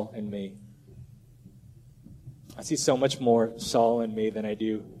Saul in me. I see so much more Saul in me than I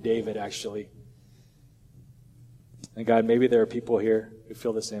do David, actually. And God, maybe there are people here who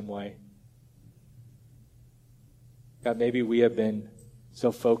feel the same way. God, maybe we have been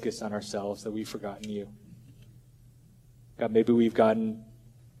so focused on ourselves that we've forgotten you. God, maybe we've gotten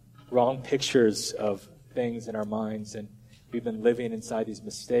wrong pictures of things in our minds, and we've been living inside these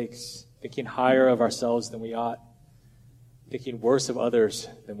mistakes, thinking higher of ourselves than we ought, thinking worse of others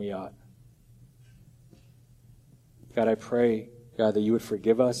than we ought. God, I pray, God, that you would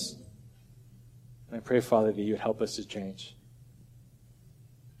forgive us. And I pray, Father, that you would help us to change.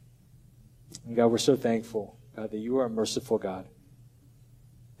 And God, we're so thankful, God, that you are a merciful God,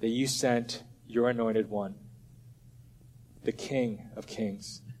 that you sent your anointed one, the King of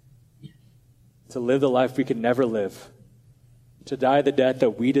Kings, to live the life we could never live, to die the death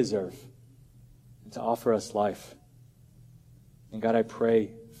that we deserve, and to offer us life. And God, I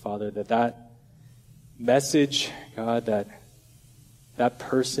pray, Father, that message, God, that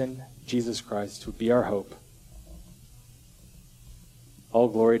person, Jesus Christ, would be our hope. All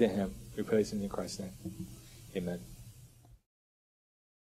glory to him. We praise him in Christ's name. Amen.